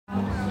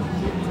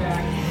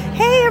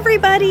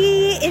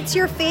everybody. It's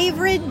your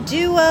favorite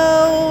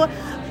duo,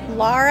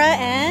 Lara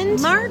and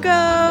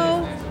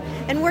Margo.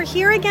 And we're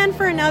here again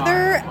for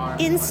another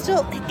installment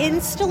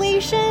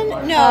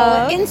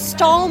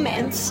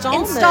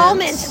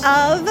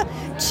of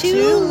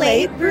Two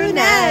Late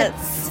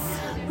Brunettes.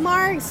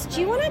 Margs,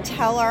 do you want to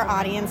tell our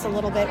audience a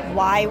little bit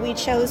why we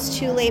chose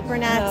Two Late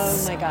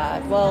Brunettes? Oh my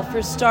God. Well,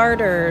 for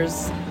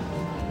starters,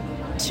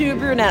 Two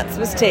Brunettes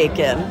was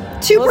taken.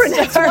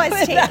 Brunettes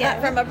was taken.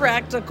 From a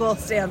practical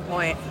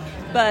standpoint.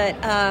 But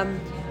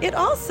it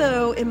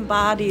also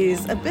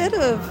embodies a bit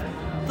of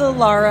the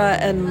Lara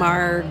and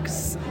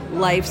Marg's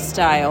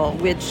lifestyle,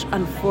 which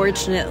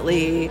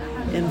unfortunately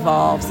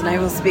involves, and I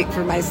will speak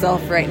for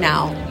myself right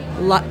now,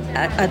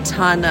 a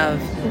ton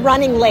of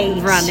running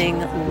late,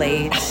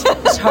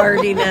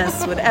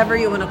 tardiness, whatever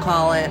you want to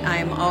call it.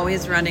 I'm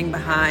always running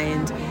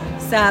behind.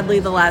 Sadly,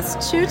 the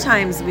last 2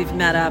 times we've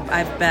met up,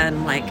 I've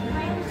been like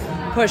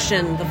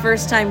pushing. The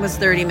first time was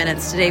 30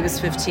 minutes. Today was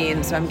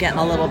 15, so I'm getting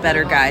a little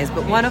better, guys.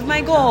 But one of my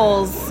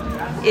goals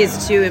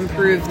is to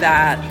improve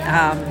that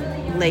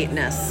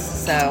lateness.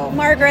 So,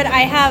 Margaret, I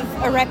have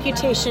a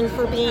reputation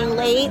for being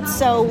late,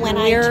 so when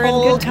I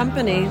told in good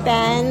company.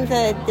 Ben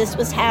that this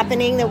was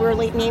happening, that we were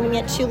naming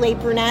it Two Late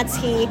Brunettes,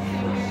 he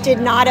did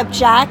not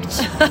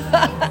object.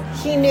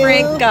 He knew.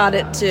 Frank got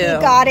it too. He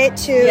got it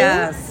too.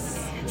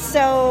 Yes.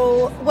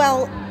 So,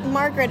 well,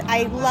 Margaret,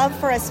 I'd love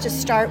for us to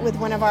start with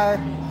one of our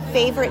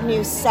favorite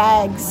new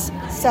segs.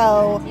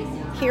 So,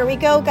 here we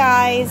go,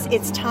 guys.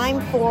 It's time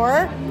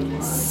for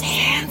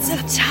Sands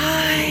of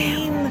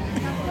Time.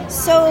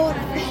 So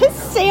this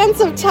Sands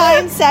of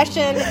Time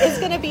session is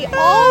going to be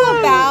all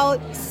about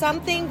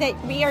something that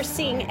we are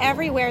seeing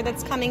everywhere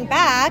that's coming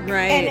back.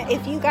 Right. And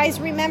if you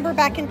guys remember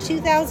back in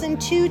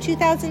 2002,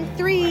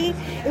 2003,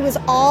 it was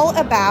all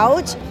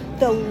about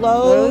the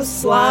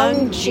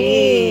low-slung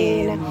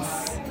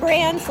jeans.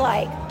 Brands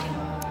like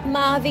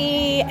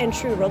Mavi and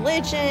True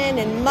Religion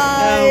and Mud.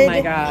 Oh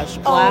my gosh.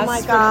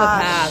 Blast from the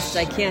past.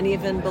 I can't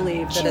even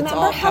believe that it's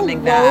all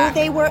coming back. Do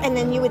you remember how low they were? And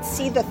then you would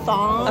see the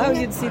thong. Oh,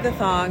 you'd see the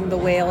thong, the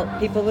whale.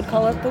 People would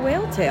call it the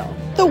whale tail.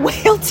 The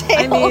whale tail.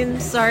 I mean,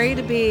 sorry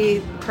to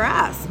be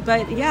crass,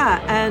 but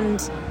yeah.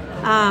 And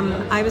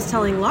I was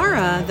telling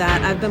Lara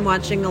that I've been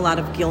watching a lot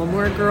of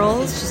Gilmore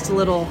Girls, just a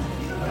little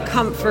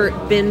comfort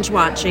binge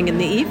watching in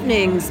the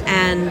evenings,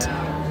 and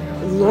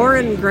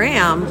Lauren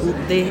Graham,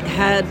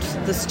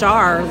 the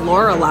star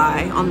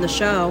Lorelai on the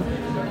show,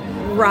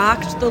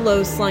 rocked the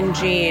low-slung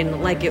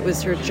jean like it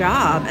was her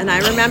job. And I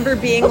remember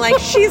being like,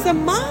 she's a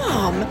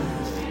mom,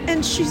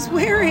 and she's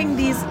wearing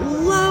these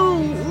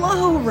low-rise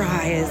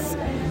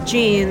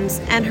jeans,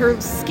 and her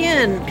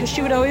skin, because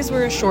she would always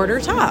wear a shorter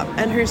top,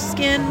 and her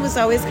skin was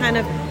always kind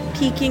of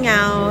peeking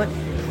out.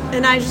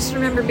 And I just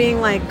remember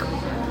being like,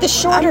 the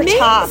shorter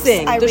tops,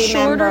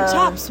 shorter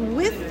tops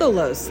with the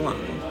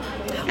low-slung.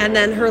 And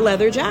then her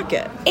leather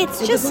jacket.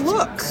 It's just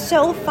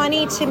so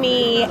funny to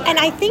me. And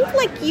I think,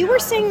 like you were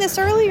saying this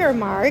earlier,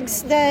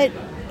 Margs, that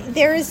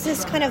there is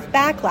this kind of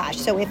backlash.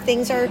 So if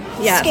things are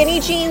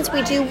skinny jeans,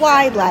 we do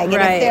wide leg. And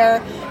if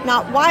they're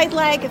not wide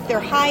leg, if they're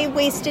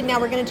high-waisted, now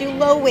we're going to do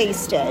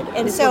low-waisted.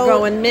 And so we're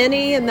going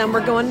mini, and then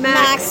we're going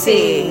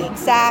maxi.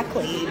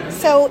 Exactly.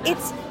 So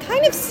it's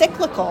kind of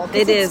cyclical.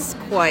 It is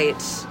quite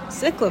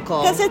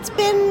cyclical. Because it's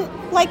been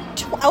like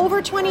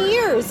over 20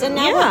 years, and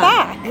now we're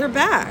back. We're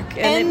back.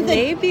 And it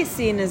may be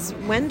seen as,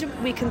 when do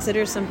we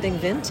consider something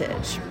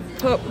vintage?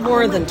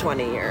 More than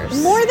 20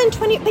 years. More than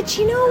 20, but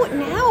you know,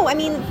 now, I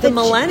mean... The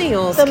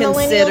millennials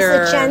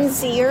consider... The Gen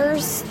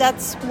Zers,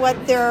 that's what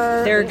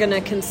they're going to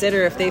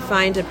consider if they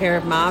find a pair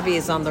of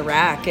Mavis on the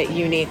rack at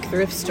Unique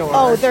Thrift Store.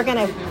 Oh, they're going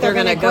to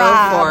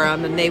go for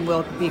them, and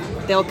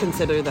they'll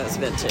consider those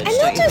vintage. And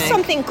they'll do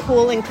something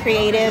cool and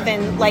creative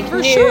and like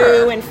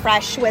and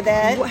fresh with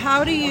it.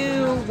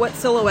 What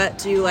silhouette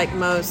do you like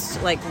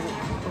most? Like,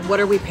 what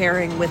are we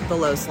pairing with the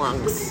low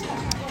slungs?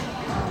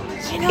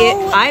 You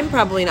know, I'm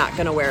probably not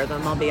going to wear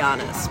them, I'll be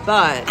honest,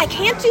 but I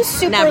can't do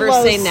super never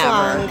low say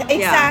slung. never.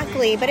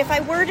 Exactly. But if I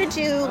were to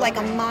do like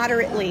a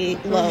moderately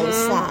low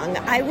slung,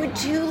 I would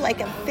do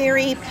like a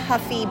very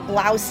puffy,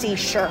 blousy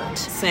shirt.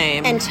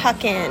 Same. And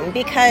tuck in,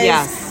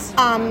 because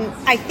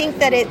I think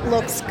that it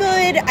looks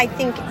good. I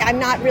think I'm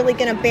not really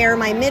going to bare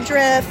my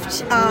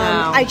midriff. No.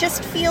 I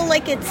just feel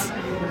like it's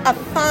a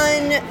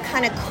fun,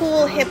 kind of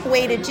cool, hip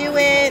way to do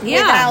it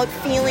without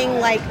feeling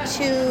like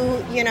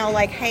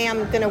like, hey,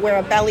 I'm going to wear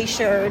a belly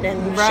shirt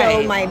and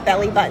show my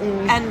belly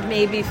button. And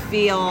maybe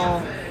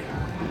feel,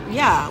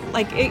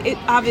 like it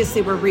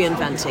obviously we're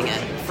reinventing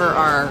it for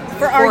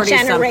our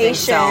generation.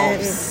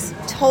 Selves.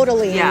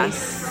 Totally.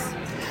 Yes.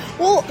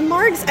 Well,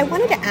 Margs, I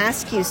wanted to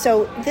ask you,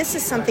 so this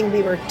is something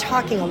we were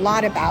talking a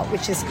lot about,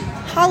 which is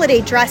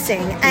holiday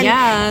dressing.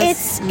 And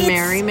it's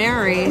Merry,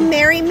 Merry.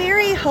 Merry,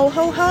 Merry, ho,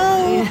 ho,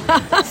 ho.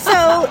 Yeah.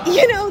 So,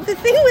 the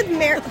thing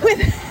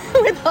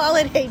with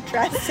holiday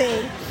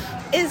dressing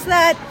is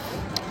that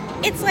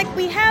it's like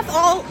we have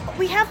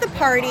the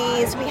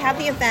parties, we have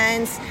the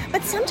events,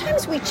 but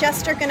sometimes we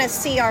just are going to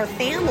see our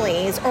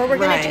families, or we're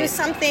going to do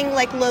something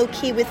like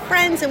low-key with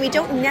friends, and we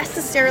don't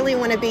necessarily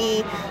want to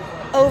be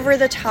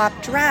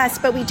over-the-top dress,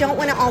 but we don't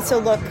want to also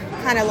look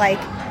kind of like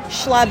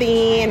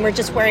schlubby and we're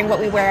just wearing what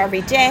we wear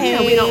every day.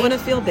 Yeah, we don't want to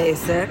feel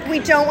basic. We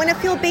don't want to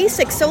feel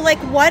basic. So, like,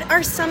 what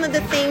are some of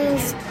the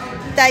things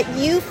that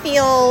you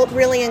feel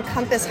really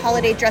encompass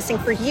holiday dressing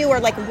for you, or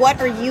like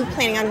what are you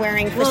planning on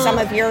wearing for some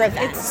of your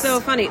events? It's so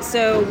funny.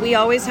 So we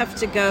always have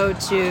to go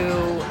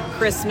to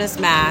Christmas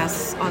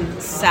Mass on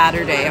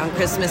Saturday, on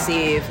Christmas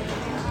Eve,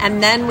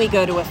 and then we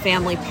go to a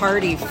family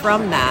party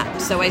from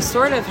that. So I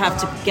sort of have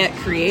to get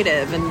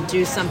creative and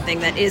do something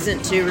that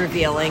isn't too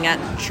revealing at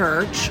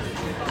church.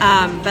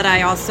 But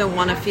I also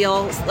want to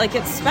feel like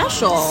it's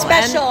special.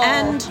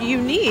 And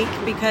unique,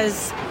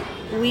 because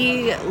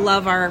we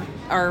love our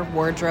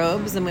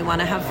wardrobes and we want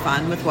to have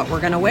fun with what we're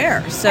going to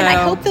wear. So, and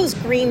I hope those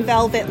green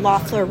velvet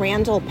Loeffler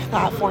Randall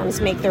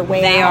platforms make their way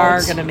out. They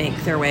are going to make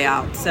their way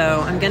out.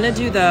 So I'm going to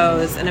do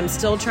those, and I'm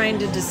still trying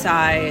to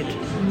decide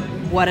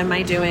what am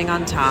I doing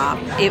on top.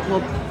 It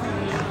will.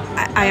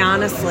 I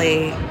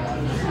honestly,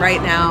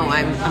 right now,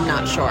 I'm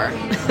not sure,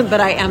 but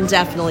I am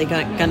definitely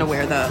going to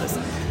wear those.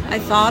 I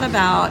thought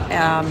about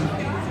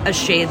a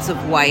shades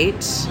of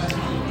white.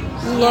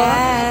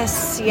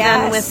 Yes.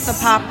 Then with the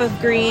pop of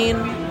green.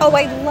 Oh,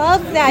 I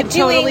love that. It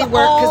totally work,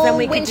 because then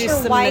we could do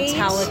some white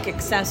metallic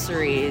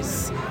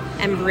accessories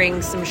and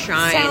bring some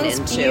shine Sounds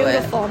into it.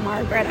 beautiful,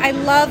 Margaret. I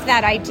love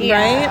that idea.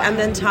 Right? And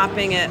then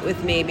topping it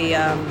with maybe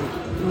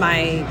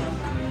my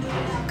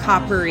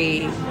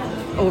coppery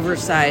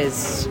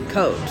oversized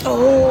coat.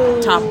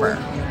 Oh. Topper.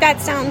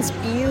 That sounds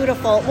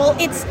beautiful. Well,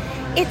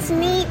 it's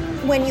neat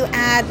when you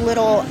add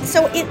little,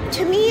 so it,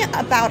 to me,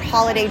 about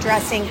holiday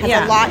dressing has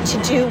a lot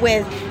to do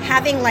with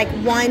having like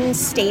one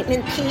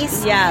statement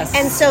piece. Yes.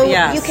 And so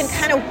you can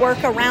kind of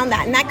work around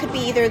that. And that could be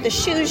either the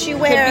shoes you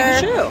wear.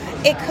 Could be the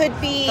shoe. It could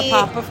be the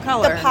pop of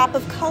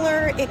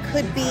color. It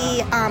could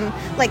be,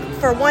 like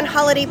for one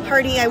holiday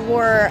party, I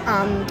wore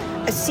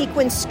a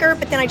sequin skirt,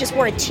 but then I just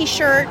wore a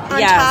t-shirt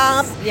on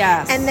top.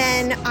 Yes. And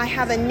then I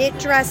have a knit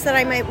dress that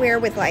I might wear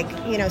with like,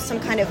 some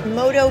kind of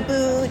moto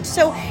boot.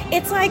 So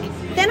it's like,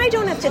 then I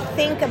don't have to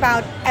think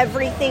about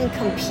everything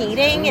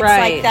competing. It's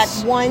like that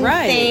one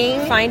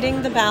thing.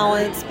 Finding the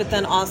balance, but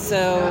then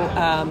also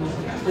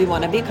we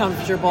want to be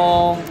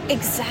comfortable.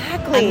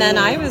 Exactly. And then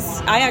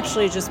I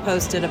actually just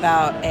posted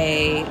about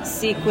a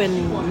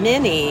sequin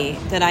mini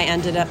that I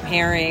ended up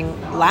pairing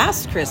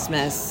last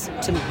Christmas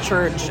to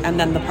church and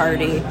then the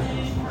party.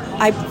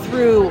 I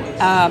threw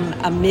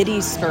a midi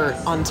skirt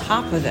on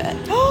top of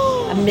it.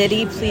 A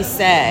midi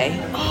plissé.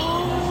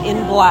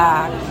 In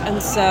black,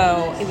 and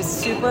so it was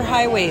super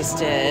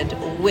high-waisted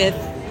with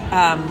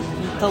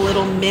the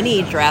little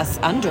mini dress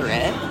under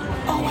it.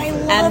 Oh, I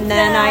love And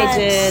then that. I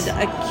did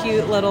a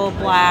cute little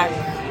black,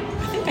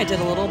 I think I did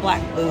a little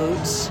black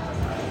boot.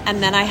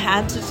 And then I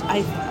had to,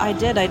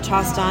 I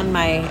tossed on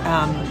my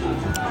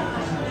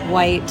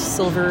white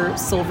silver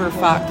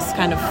fox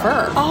kind of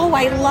fur. Oh,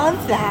 I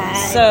love that.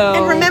 So,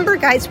 and remember,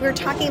 guys, we were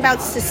talking about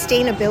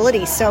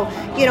sustainability. So,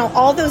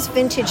 all those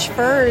vintage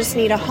furs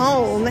need a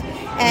home.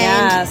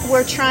 And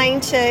we're trying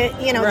to,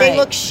 they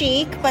look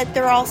chic, but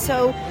they're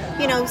also,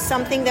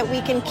 something that we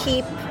can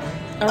keep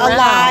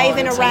alive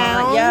and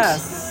around.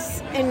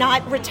 Yes. And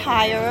not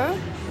retire.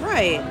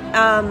 Right.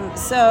 I'm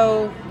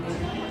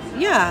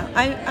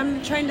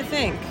trying to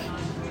think.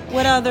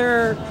 What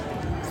other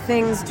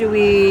things do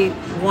we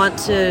want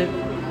to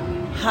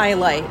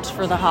highlight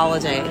for the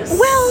holidays?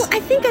 Well, I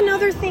think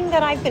another thing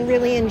that I've been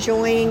really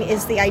enjoying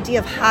is the idea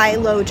of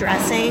high-low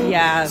dressing.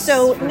 Yes,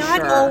 so for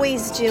not sure.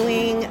 always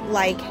doing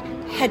like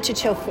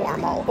head-to-toe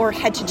formal or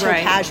head-to-toe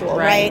casual,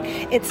 right?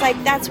 It's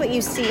like that's what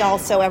you see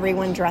also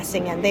everyone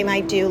dressing in. They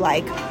might do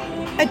like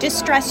a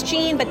distressed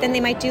jean, but then they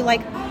might do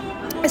like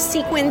a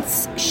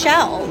sequence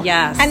shell.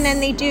 Yes. And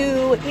then they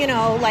do,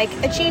 like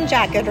a jean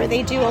jacket, or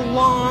they do a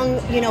long,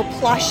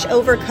 plush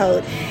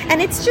overcoat. And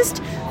it's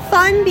just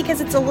fun because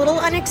it's a little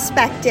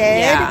unexpected.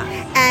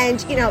 Yeah.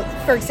 And,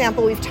 for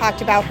example, we've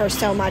talked about her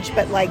so much,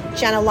 but like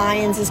Jenna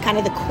Lyons is kind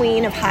of the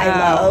queen of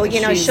high-low.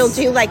 She'll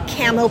do like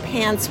camo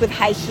pants with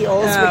high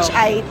heels, which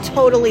I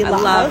totally love.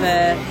 I love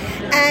it.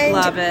 And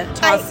love it.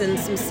 Toss in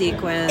some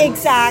sequins.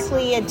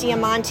 Exactly, a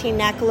diamante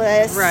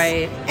necklace.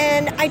 Right.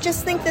 And I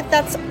just think that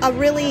that's a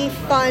really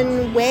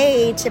fun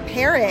way to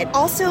pair it.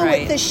 Also,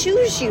 the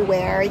shoes you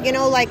wear,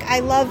 like I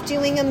love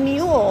doing a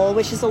mule,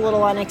 which is a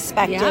little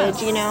unexpected,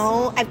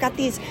 I've got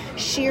these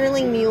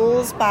shearling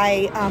mules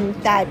by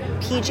that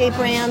PJ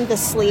brand, The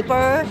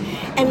Sleeper,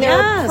 and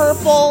they're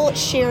purple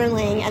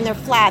shearling, and they're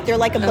flat. They're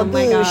like a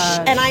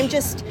babouche, and I'm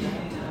just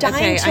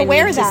dying to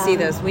wear them. I need to see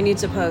those. We need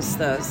to post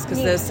those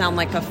because those sound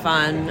like a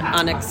fun,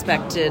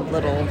 unexpected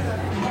little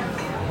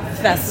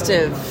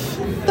festive.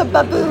 The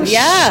babouche.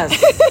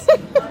 Yes.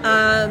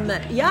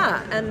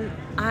 And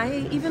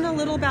I even a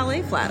little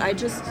ballet flat. I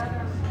just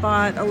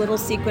bought a little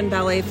sequin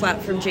ballet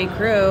flat from J.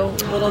 Crew,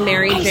 little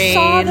Mary Jane.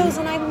 I saw those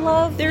and I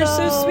love They're those.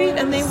 so sweet,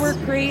 and they work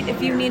great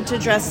if you need to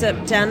dress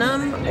up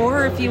denim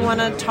or if you want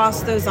to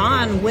toss those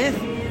on with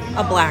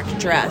a black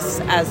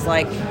dress as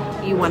like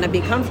you want to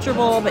be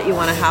comfortable, but you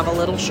want to have a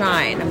little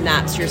shine, and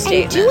that's your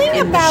statement. And doing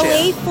in a the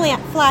ballet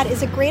shoe. flat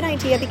is a great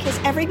idea because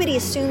everybody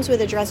assumes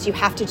with a dress you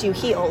have to do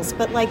heels,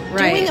 but like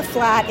Right. doing a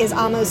flat is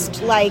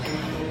almost like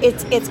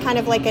it's kind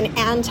of like an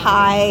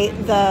anti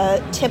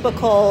the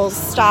typical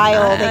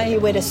style that you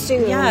would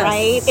assume, Yes,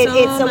 right? so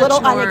It's a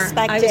little much more.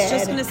 unexpected. I was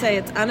just going to say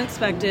it's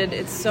unexpected.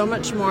 It's so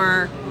much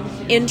more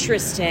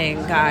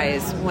interesting,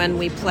 guys, when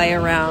we play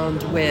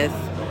around with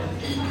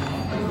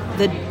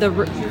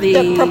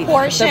the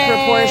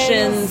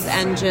proportions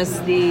and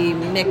just the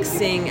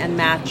mixing and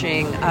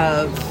matching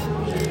of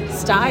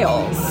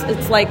styles.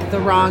 It's like the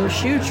wrong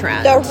shoe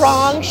trend. The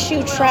wrong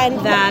shoe trend.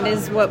 That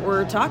is what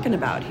we're talking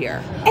about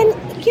here.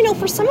 And, you know,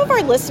 for some of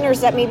our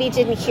listeners that maybe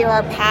didn't hear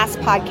our past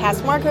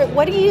podcast, Margaret,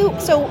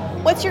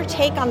 what's your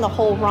take on the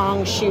whole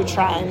wrong shoe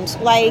trend?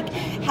 Like,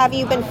 have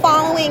you been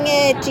following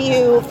it? Do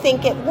you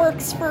think it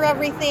works for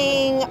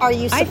everything? Are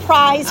you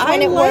surprised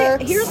when it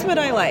works? Here's what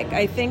I like.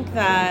 I think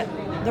that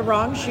the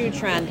wrong shoe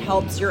trend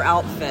helps your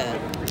outfit,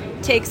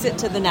 takes it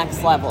to the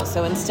next level.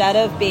 So instead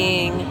of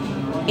being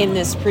in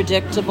this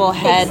predictable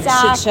head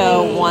to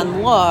toe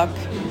one look,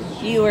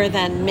 you are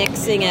then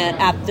mixing it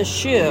at the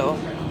shoe,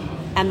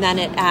 and then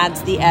it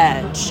adds the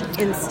edge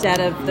instead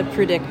of the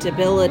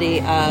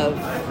predictability of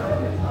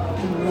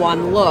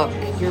one look.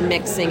 You're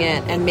mixing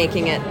it and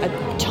making it a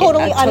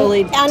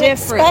totally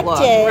different look,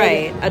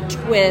 right? A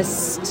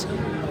twist,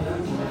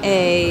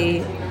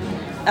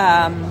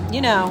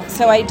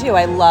 so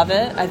I love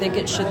it. I think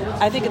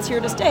it's here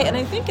to stay, and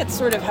I think it's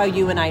sort of how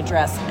you and I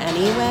dress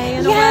anyway,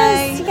 in a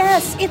way.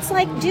 Yes. It's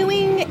like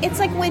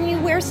when you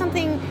wear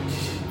something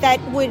that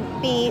would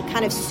be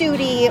kind of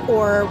suity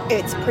or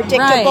it's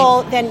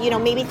predictable, then,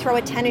 maybe throw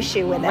a tennis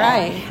shoe with it.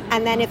 Right.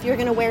 And then if you're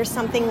going to wear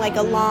something like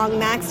a long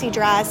maxi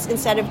dress,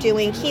 instead of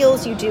doing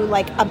heels, you do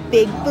like a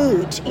big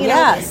boot.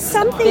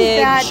 Something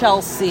big that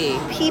Chelsea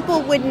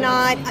people would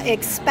not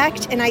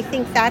expect. And I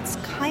think that's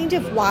kind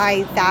of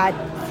why that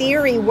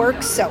theory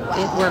works so well.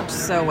 It works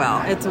so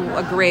well. It's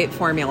a great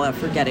formula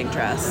for getting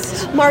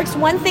dressed. Marks,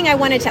 one thing I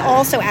wanted to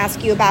also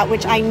ask you about,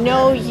 which I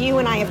know you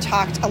and I have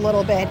talked a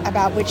little bit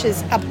about, which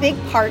is a big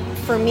part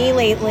for me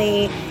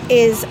lately,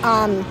 is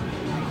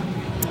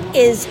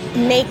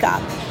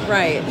makeup.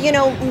 Right.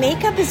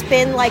 Makeup has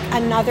been like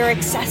another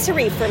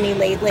accessory for me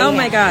lately. Oh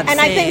my God, and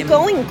same. I've been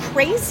going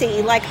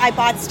crazy. Like, I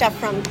bought stuff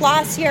from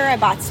Glossier. I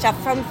bought stuff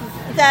from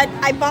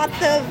I bought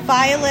the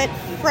Violet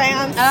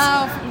France.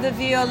 Oh, the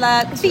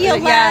Violette.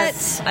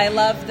 Yes, I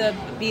love the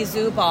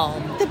Bisou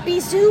Balm. The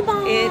Bisou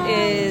Balm. It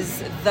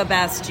is the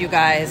best, you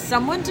guys.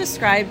 Someone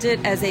described it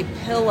as a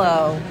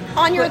pillow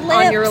on your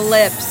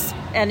lips.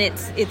 And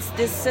it's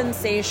this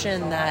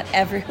sensation that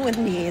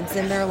everyone needs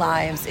in their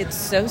lives. It's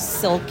so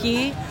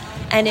silky,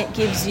 and it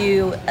gives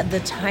you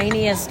the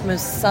tiniest,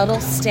 most subtle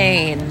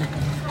stain.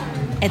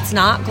 It's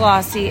not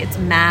glossy, it's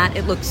matte,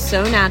 it looks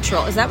so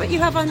natural. Is that what you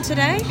have on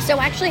today? So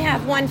I actually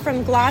have one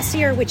from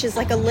Glossier, which is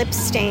like a lip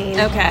stain.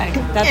 Okay,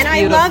 that's and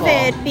beautiful. I love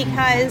it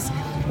because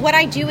what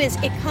I do is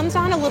it comes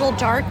on a little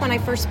dark when I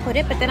first put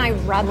it, but then I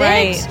rub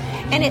it,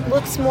 and it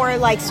looks more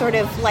like sort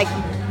of like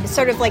a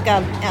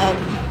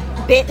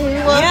bitten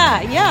look.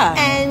 Yeah.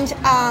 And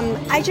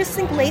I just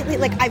think lately,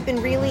 like, I've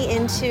been really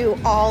into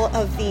all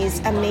of these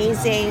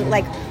amazing,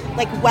 like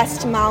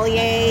West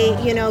Mallier,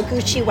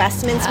 Gucci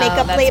Westman's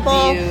makeup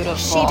label. Beautiful.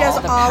 She does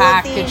the all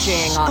packaging of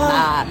these. on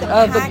that.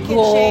 The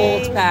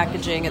gold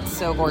packaging. It's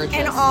so gorgeous.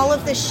 And all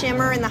of the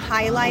shimmer and the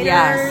highlighters.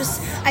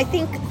 Yes. I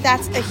think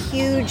that's a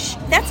huge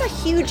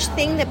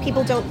thing that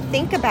people don't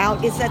think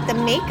about, is that the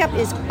makeup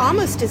is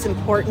almost as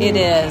important. It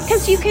is.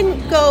 Because you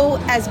can go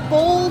as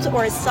bold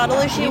or as subtle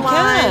as you want.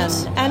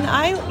 Can. And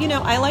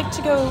I like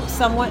to go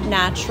somewhat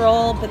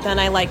natural, but then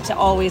I like to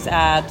always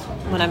add,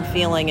 when I'm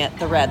feeling it,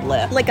 the red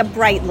lip. Like a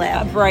bright lip.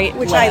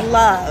 Which I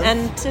love.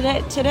 And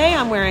today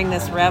I'm wearing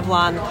this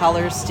Revlon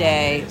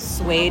Colorstay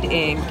Suede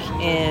Ink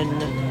in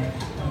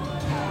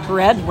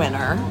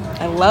Breadwinner.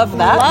 I love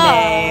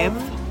that name.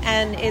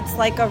 And it's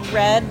like a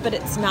red, but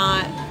it's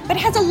not. But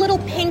it has a little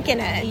pink in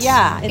it.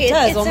 Yeah, it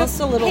does. It's almost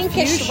a little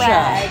pinkish fuchsia.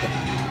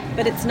 red.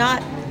 But it's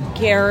not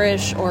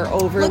garish or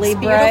overly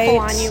Looks bright. beautiful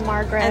on you,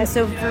 Margaret. And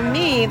so for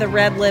me, the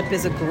red lip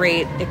is a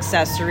great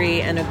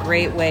accessory and a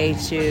great way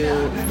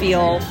to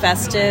feel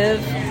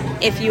festive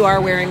if you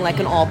are wearing like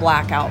an all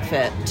black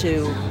outfit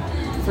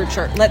for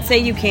church. Let's say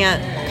you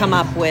can't come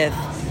up with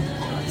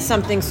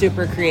something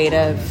super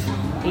creative.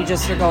 You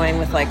just are going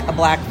with like a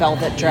black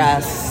velvet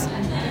dress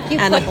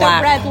and put a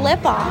black the red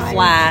lip on.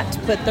 Flat.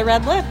 Put the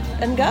red lip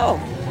and go.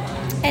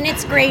 And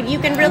it's great. You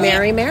can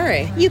really...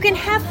 Mary. You can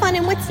have fun.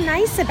 And what's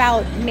nice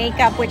about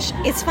makeup, which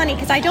is funny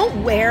because I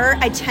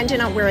tend to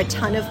not wear a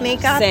ton of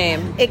makeup.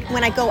 Same.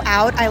 When I go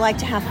out, I like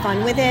to have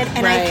fun with it.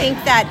 And I think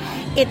that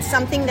it's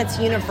something that's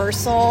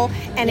universal,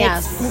 and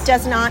it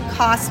does not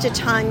cost a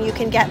ton. You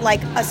can get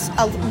like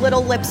a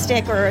little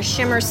lipstick or a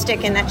shimmer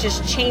stick, and that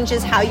just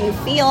changes how you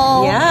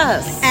feel.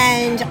 Yes.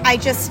 And I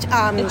just...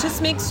 it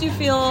just makes you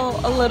feel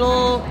a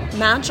little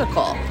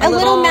magical. A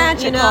little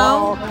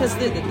magical. Because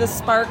the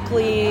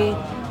sparkly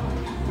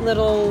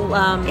little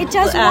it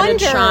does added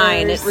wonders.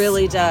 shine. It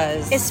really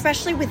does.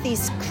 Especially with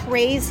these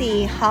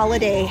crazy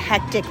holiday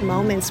hectic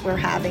moments we're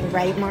having,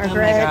 right, Margaret?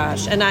 Oh my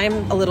gosh. And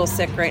I'm a little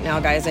sick right now,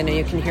 guys. I know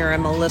you can hear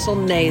I'm a little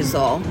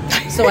nasal.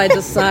 So I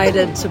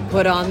decided to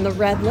put on the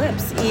red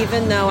lips,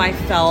 even though I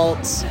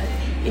felt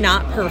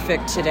not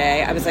perfect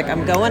today. I was like,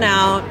 I'm going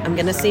out. I'm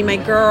going to see my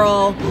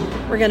girl.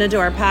 We're going to do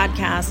our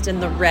podcast. And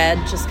the red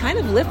just kind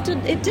of lifted.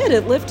 It did.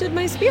 It lifted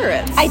my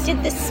spirits. I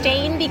did the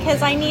stain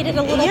because I needed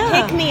a little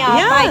Yeah. pick-me-up.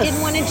 Yes. I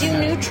didn't want to do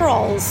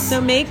neutrals. So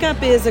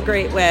makeup is a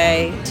great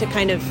way to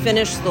kind of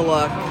finish the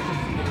look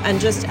and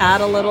just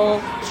add a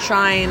little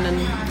shine and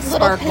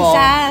sparkle. Little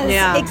pizzazz.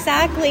 Yeah.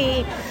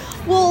 Exactly.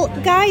 Well,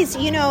 guys,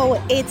 you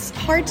know, it's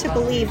hard to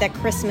believe that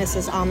Christmas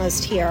is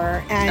almost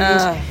here.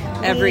 And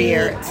every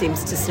year it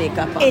seems to sneak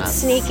up on us. It's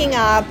sneaking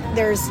up.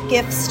 There's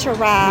gifts to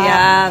wrap.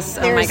 Yes.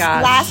 Oh my There's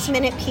gosh.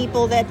 last-minute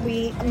people that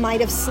we might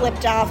have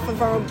slipped off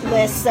of our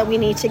list that we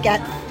need to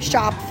get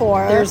shop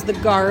for. There's the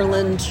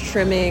garland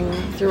trimming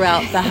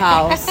throughout the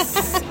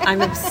house. I'm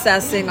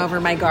obsessing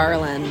over my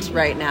garland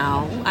right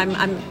now.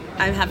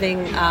 I'm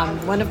having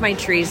one of my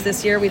trees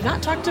this year. We've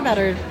not talked about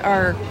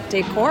our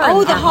decor. Oh,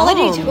 in the our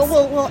holiday homes. decor.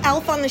 Well,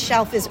 Elf on the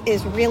Shelf is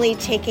really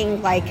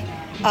taking like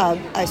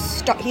a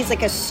star. He's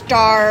like a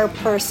star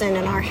person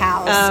in our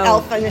house. Oh.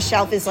 Elf on the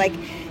Shelf is like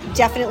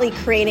definitely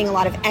creating a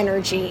lot of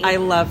energy. I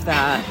love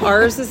that.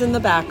 Ours is in the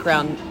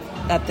background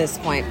at this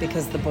point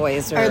because the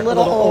boys are a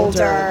little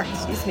older.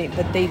 Excuse me,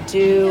 but they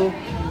do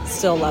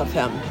still love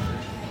him.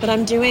 But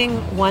I'm doing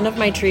one of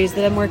my trees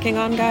that I'm working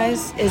on,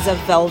 guys, is a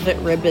velvet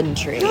ribbon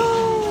tree.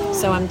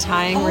 So I'm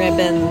tying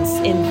ribbons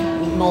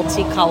in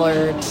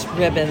multicolored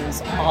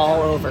ribbons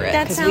all over it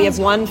That because we have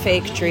sounds one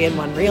fake tree and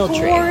one real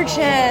tree.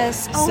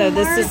 Gorgeous. Oh, So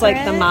this is like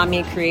the Margaret.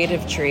 mommy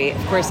creative tree.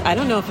 Of course, I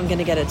don't know if I'm going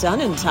to get it done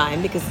in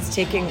time because it's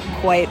taking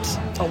quite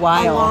a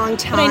while. A long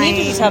But I need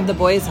to just time. have the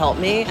boys help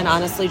me and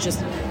honestly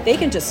they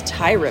can just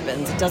tie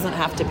ribbons. It doesn't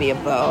have to be a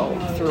bow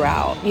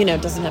throughout. You know,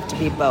 it doesn't have to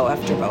be bow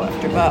after bow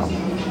after bow.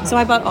 So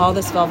I bought all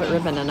this velvet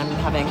ribbon and I'm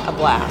having a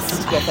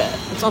blast with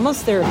it. It's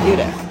almost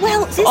therapeutic.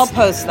 Well, So I'll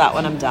post that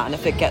when I'm done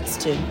if it gets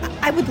to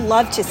I would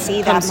love to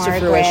see that, comes to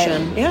Margaret.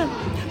 fruition.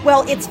 Yeah.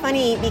 Well, it's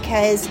funny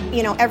because,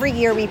 you know, every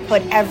year we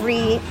put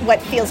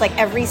what feels like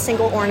every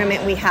single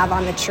ornament we have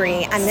on the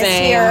tree. And this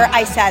Same. year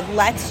I said,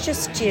 let's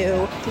just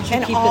do Did you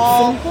an keep it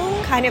all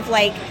simple? kind of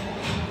like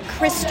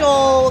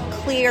crystal,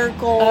 clear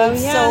gold, Oh,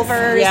 yes.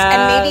 silvers,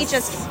 and maybe Yes.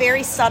 just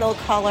very subtle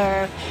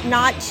color,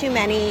 not too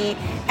many.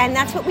 And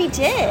that's what we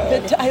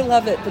did. But I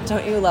love it, but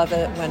don't you love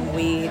it when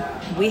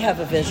we have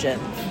a vision?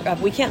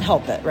 We can't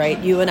help it, right?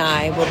 You and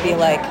I will be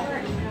like,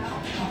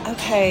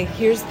 okay,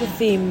 here's the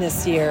theme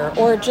this year,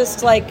 or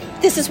just like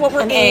This is what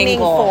we're an aiming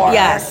angle. for.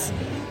 Yes,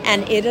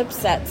 and it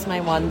upsets my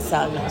one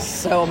son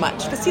so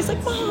much because he's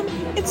like, Mom,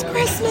 it's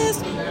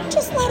Christmas.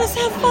 Just let us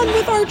have fun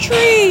with our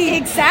tree.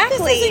 Exactly.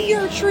 This isn't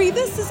your tree.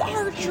 This is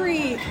our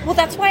tree. Well,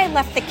 that's why I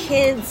left the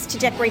kids to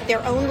decorate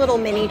their own little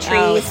mini trees,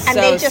 Oh, and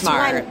so they just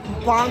smart. went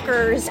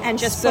bonkers and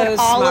just So put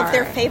all of smart.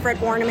 their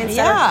favorite ornaments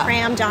that Yeah. are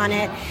crammed on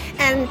it.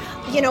 And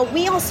you know,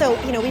 we also,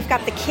 you know, we've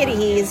got the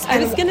kitties. I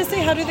and was gonna say,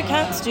 how do the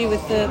cats do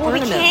with the well,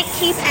 ornaments? we can't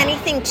keep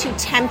anything too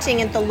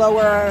tempting at the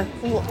lower,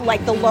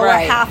 like the lower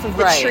Right, half of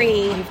the right.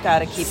 tree. You've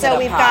gotta keep it So up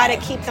we've high. got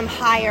to keep them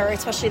higher,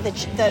 especially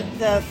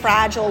the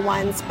fragile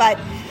ones. But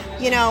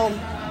you know,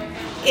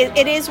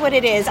 it is what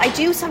it is. I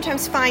do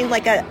sometimes find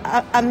like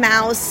a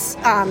mouse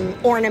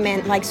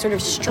ornament, like sort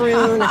of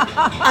strewn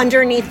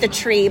underneath the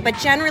tree. But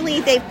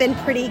generally, they've been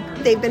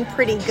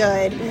pretty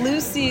good.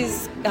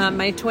 Lucy's,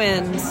 my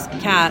twin's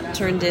cat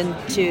turned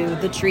into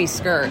the tree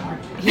skirt.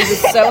 He was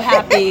so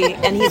happy,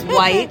 and he's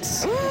white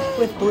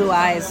with blue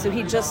eyes, so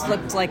he just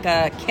looked like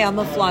a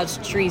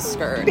camouflaged tree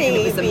skirt. And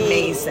it was Baby.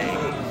 amazing.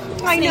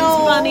 I His name's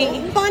know.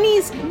 Bunny.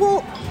 Bunnies.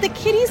 Well, the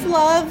kitties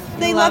love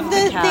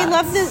the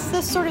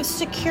cats. sort of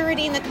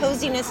security and the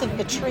coziness of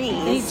the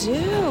trees. They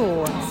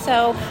do.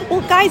 So,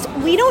 well, guys,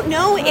 we don't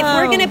know if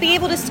we're Oh. going to be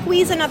able to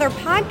squeeze another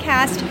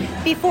podcast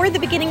before the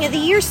beginning of the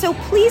year. So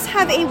please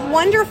have a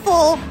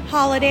wonderful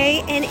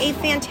holiday and a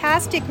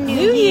fantastic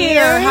New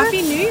Year.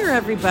 Happy New Year,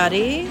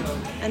 everybody.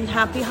 And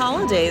happy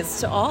holidays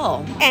to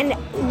all. And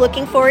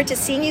looking forward to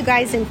seeing you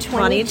guys in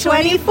 2024.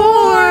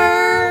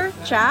 2024.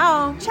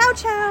 Ciao. Ciao,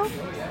 ciao.